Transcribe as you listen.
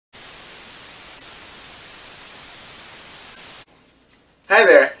Hi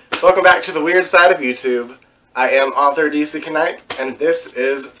there, welcome back to the weird side of YouTube. I am author DC Knight, and this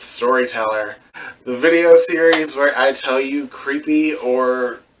is Storyteller, the video series where I tell you creepy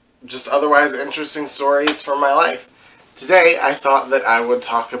or just otherwise interesting stories from my life. Today I thought that I would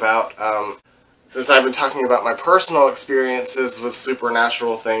talk about, since I've been talking about my personal experiences with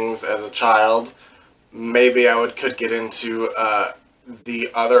supernatural things as a child, maybe I could get into the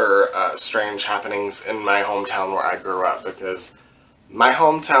other strange happenings in my hometown where I grew up, because my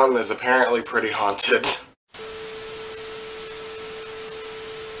hometown is apparently pretty haunted.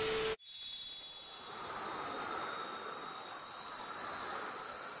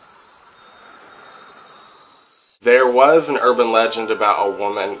 There was an urban legend about a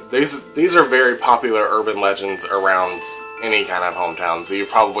woman. These are very popular urban legends around any kind of hometown, so you've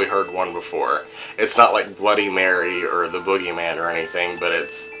probably heard one before. It's not like Bloody Mary or the Boogeyman or anything, but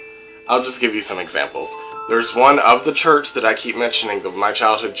I'll just give you some examples. There's one of the church that I keep mentioning, my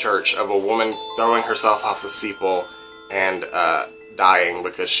childhood church, of a woman throwing herself off the steeple and dying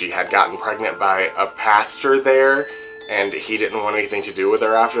because she had gotten pregnant by a pastor there, and he didn't want anything to do with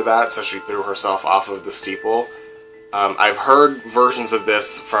her after that, so she threw herself off of the steeple. I've heard versions of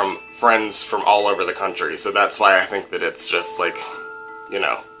this from friends from all over the country, so that's why I think that it's just like, you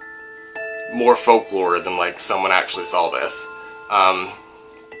know, more folklore than like someone actually saw this.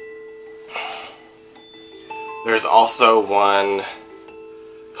 There's also one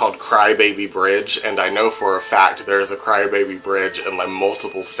called Crybaby Bridge, and I know for a fact there's a Crybaby Bridge in like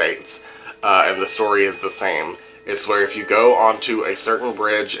multiple states, and the story is the same. It's where if you go onto a certain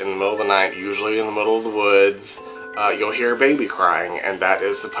bridge in the middle of the night, usually in the middle of the woods, you'll hear a baby crying, and that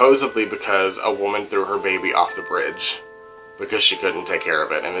is supposedly because a woman threw her baby off the bridge because she couldn't take care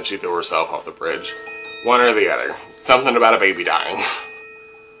of it, and then she threw herself off the bridge. One or the other. Something about a baby dying.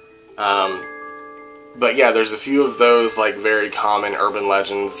 But yeah, there's a few of those like very common urban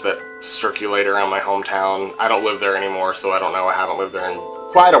legends that circulate around my hometown. I don't live there anymore, so I don't know. I haven't lived there in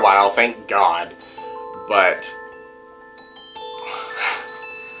quite a while, thank God. But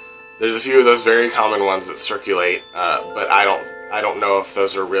there's a few of those very common ones that circulate, but I don't know if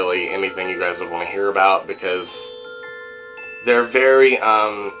those are really anything you guys would want to hear about, because they're very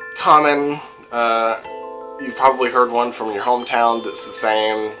common. You've probably heard one from your hometown that's the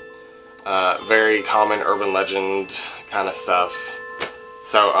same. Very common urban legend kind of stuff.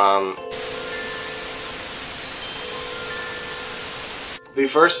 So, the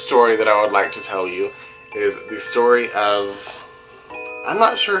first story that I would like to tell you is the story of... I'm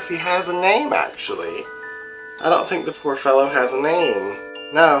not sure if he has a name, actually. I don't think the poor fellow has a name.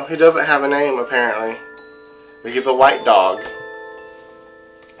 No, he doesn't have a name, apparently. But he's a white dog.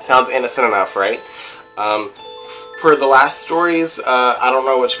 Sounds innocent enough, right? For the last stories, I don't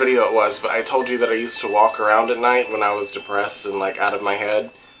know which video it was, but I told you that I used to walk around at night when I was depressed and like out of my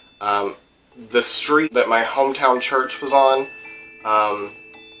head. The street that my hometown church was on,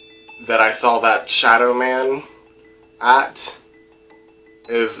 that I saw that shadow man at,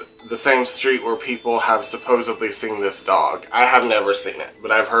 is the same street where people have supposedly seen this dog. I have never seen it,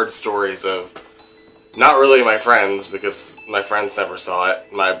 but I've heard stories of, not really my friends, because my friends never saw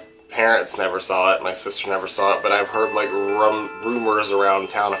it, my parents never saw it, my sister never saw it, but I've heard like rumors around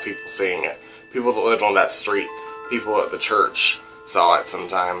town of people seeing it. People that lived on that street, people at the church saw it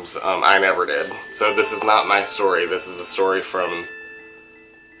sometimes. I never did. So this is not my story. This is a story from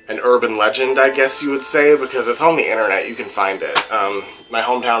an urban legend, I guess you would say, because it's on the internet. You can find it. My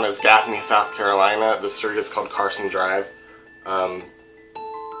hometown is Gaffney, South Carolina. The street is called Carson Drive.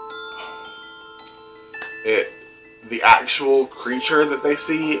 The actual creature that they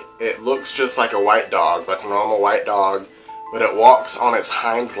see, it looks just like a white dog, like a normal white dog, but it walks on its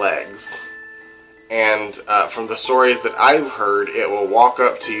hind legs. And from the stories that I've heard, it will walk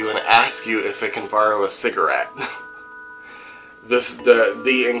up to you and ask you if it can borrow a cigarette.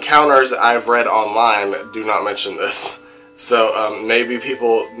 The encounters I've read online do not mention this. So maybe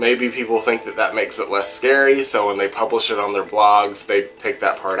people think that makes it less scary, so when they publish it on their blogs, they take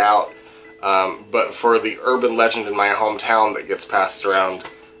that part out. But for the urban legend in my hometown that gets passed around,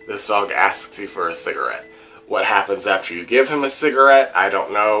 this dog asks you for a cigarette. What happens after you give him a cigarette, I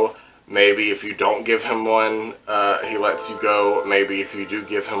don't know. Maybe if you don't give him one, he lets you go. Maybe if you do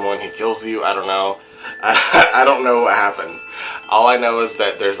give him one, he kills you. I don't know. I don't know what happens. All I know is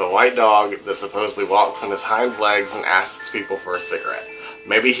that there's a white dog that supposedly walks on his hind legs and asks people for a cigarette.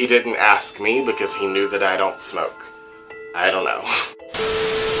 Maybe he didn't ask me because he knew that I don't smoke. I don't know.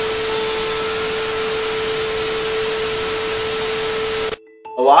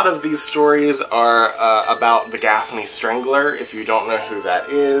 A lot of these stories are about the Gaffney Strangler, if you don't know who that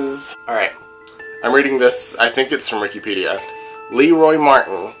is. Alright, I'm reading this, I think it's from Wikipedia. Leroy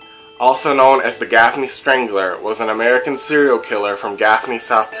Martin, also known as the Gaffney Strangler, was an American serial killer from Gaffney,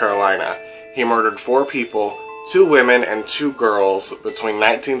 South Carolina. He murdered 4 people, 2 women and 2 girls between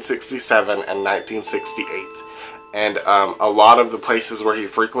 1967 and 1968. And a lot of the places where he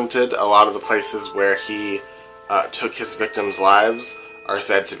frequented, a lot of the places where he took his victims' lives are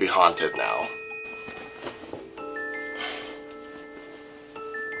said to be haunted now.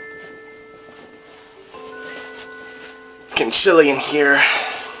 It's getting chilly in here.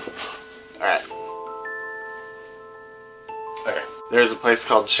 Alright. Okay. There's a place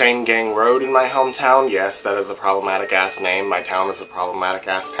called Chain Gang Road in my hometown. Yes, that is a problematic-ass name. My town is a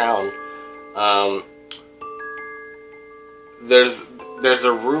problematic-ass town. There's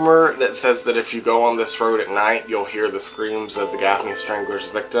a rumor that says that if you go on this road at night, you'll hear the screams of the Gaffney Strangler's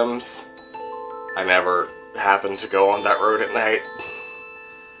victims. I never happened to go on that road at night.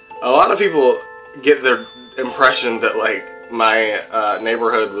 A lot of people get their impression that, like, my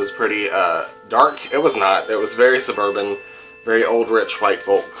neighborhood was pretty dark. It was not. It was very suburban, very old, rich white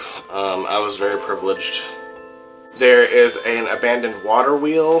folk. I was very privileged. There is an abandoned water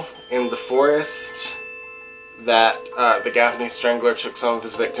wheel in the forest that the Gaffney Strangler took some of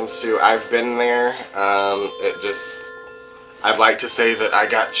his victims to. I've been there. I'd like to say that I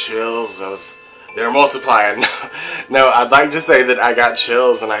got chills. They're multiplying. No, I'd like to say that I got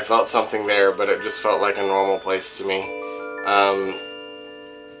chills and I felt something there, but it just felt like a normal place to me.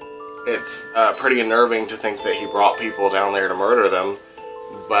 It's pretty unnerving to think that he brought people down there to murder them,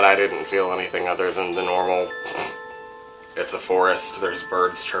 but I didn't feel anything other than the normal. It's a forest, there's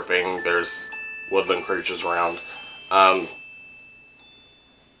birds chirping, there's woodland creatures around.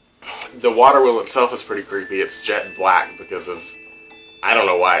 The water wheel itself is pretty creepy. It's jet black because of, I don't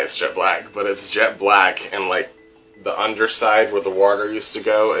know why it's jet black, but it's jet black, and like the underside where the water used to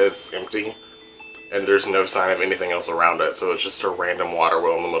go is empty, and there's no sign of anything else around it, so it's just a random water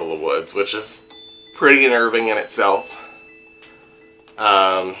wheel in the middle of the woods, which is pretty unnerving in itself.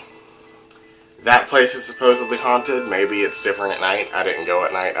 That place is supposedly haunted. Maybe it's different at night. I didn't go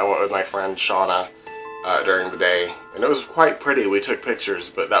at night. I went with my friend Shauna during the day, and it was quite pretty. We took pictures,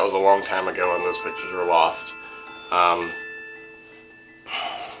 but that was a long time ago, and those pictures were lost.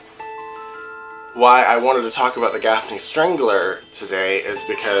 Why I wanted to talk about the Gaffney Strangler today is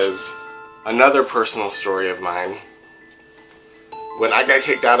because another personal story of mine. When I got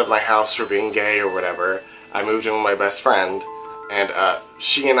kicked out of my house for being gay or whatever, I moved in with my best friend, and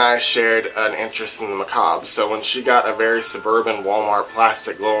she and I shared an interest in the macabre. So when she got a very suburban Walmart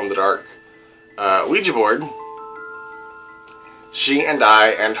plastic glow-in-the-dark Ouija board, she and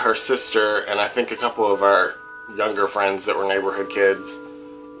I and her sister, and I think a couple of our younger friends that were neighborhood kids,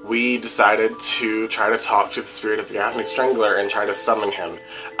 we decided to try to talk to the spirit of the Gaffney Strangler and try to summon him.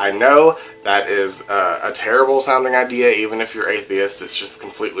 I know that is a terrible sounding idea, even if you're atheist. It's just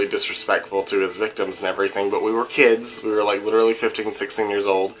completely disrespectful to his victims and everything, but we were kids. We were like literally 15, 16 years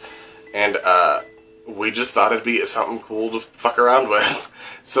old, and we just thought it'd be something cool to fuck around with.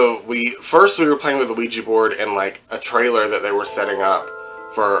 So first we were playing with the Ouija board in like a trailer that they were setting up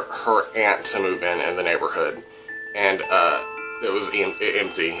for her aunt to move in the neighborhood, and it was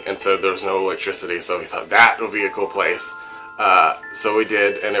empty, and so there was no electricity, so we thought that would be a cool place. So we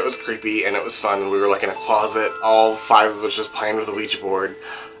did, and it was creepy, and it was fun. We were like in a closet, all 5 of us just playing with the Ouija board,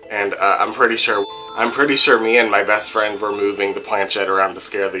 and I'm pretty sure me and my best friend were moving the planchette around to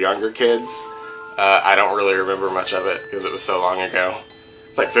scare the younger kids. I don't really remember much of it, because it was so long ago.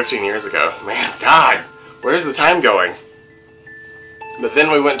 It's like 15 years ago. Man, God, where's the time going? But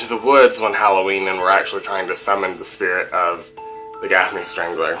then we went to the woods one Halloween, and we're actually trying to summon the spirit of the Gaffney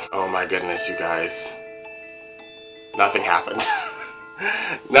Strangler. Oh my goodness, you guys. Nothing happened.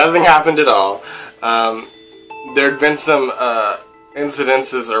 Nothing happened at all. There'd been some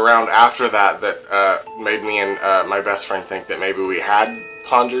incidences around after that made me and my best friend think that maybe we had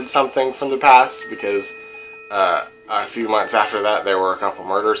conjured something from the past, because a few months after that there were a couple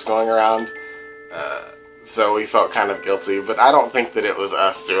murders going around. So we felt kind of guilty, but I don't think that it was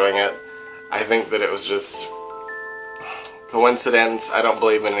us doing it. I think that it was just coincidence. I don't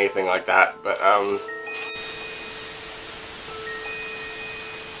believe in anything like that, but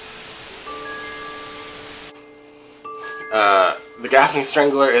the Gaffney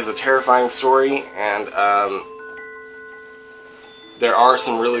Strangler is a terrifying story, and there are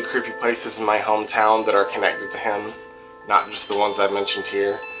some really creepy places in my hometown that are connected to him, not just the ones I mentioned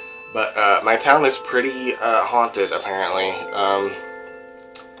here, but my town is pretty haunted, apparently.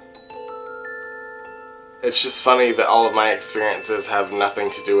 It's just funny that all of my experiences have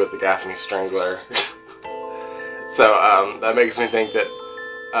nothing to do with the Gaffney Strangler. So that makes me think that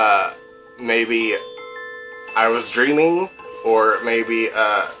maybe I was dreaming, or maybe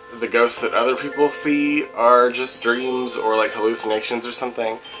the ghosts that other people see are just dreams or like hallucinations or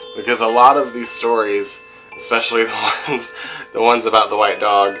something. Because a lot of these stories, especially the ones about the white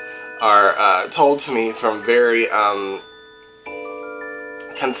dog, are told to me from very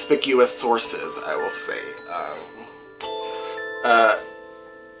conspicuous sources, I will say.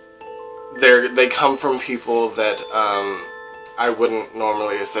 They come from people that I wouldn't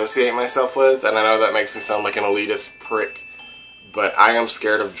normally associate myself with, and I know that makes me sound like an elitist prick, but I am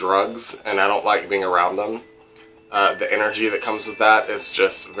scared of drugs, and I don't like being around them. The energy that comes with that is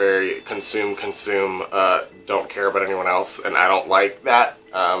just very consume, don't care about anyone else, and I don't like that.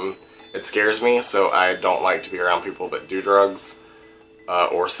 It scares me, so I don't like to be around people that do drugs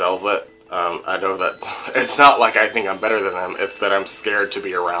or sells it. I know that it's not like I think I'm better than them, it's that I'm scared to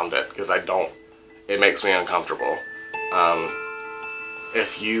be around it, because it makes me uncomfortable.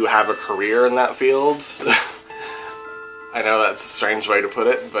 If you have a career in that field, I know that's a strange way to put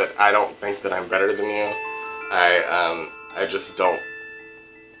it, but I don't think that I'm better than you. I just don't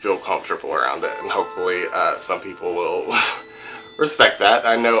feel comfortable around it, and hopefully some people will respect that.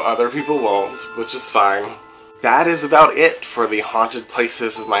 I know other people won't, which is fine. That is about it for the Haunted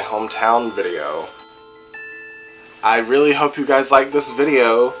Places of My Hometown video. I really hope you guys liked this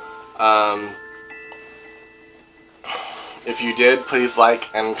video. If you did, please like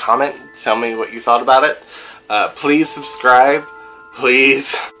and comment. Tell me what you thought about it. Please subscribe.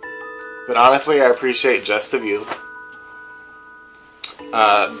 Please. But honestly, I appreciate just a view.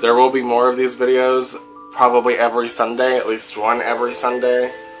 There will be more of these videos, probably every Sunday, at least one every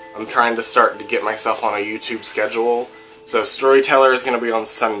Sunday. I'm trying to start to get myself on a YouTube schedule. So Storyteller is going to be on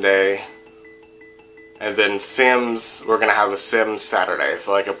Sunday. And then Sims, we're going to have a Sims Saturday.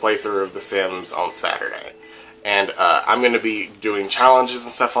 So like a playthrough of The Sims on Saturday. And I'm going to be doing challenges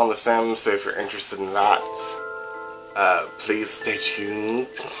and stuff on The Sims. So if you're interested in that, please stay tuned.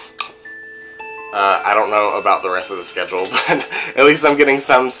 I don't know about the rest of the schedule, but at least I'm getting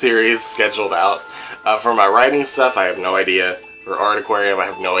some series scheduled out. For my writing stuff, I have no idea. For Art Aquarium, I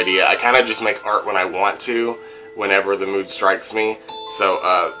have no idea. I kind of just make art when I want to, whenever the mood strikes me. So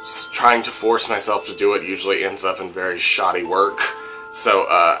trying to force myself to do it usually ends up in very shoddy work. So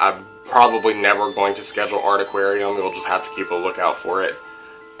I'm probably never going to schedule Art Aquarium. You'll just have to keep a lookout for it.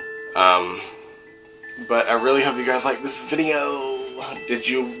 But I really hope you guys like this video. Do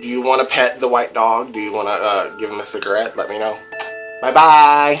you want to pet the white dog? Do you want to give him a cigarette? Let me know.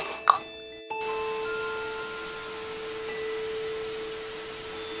 Bye-bye!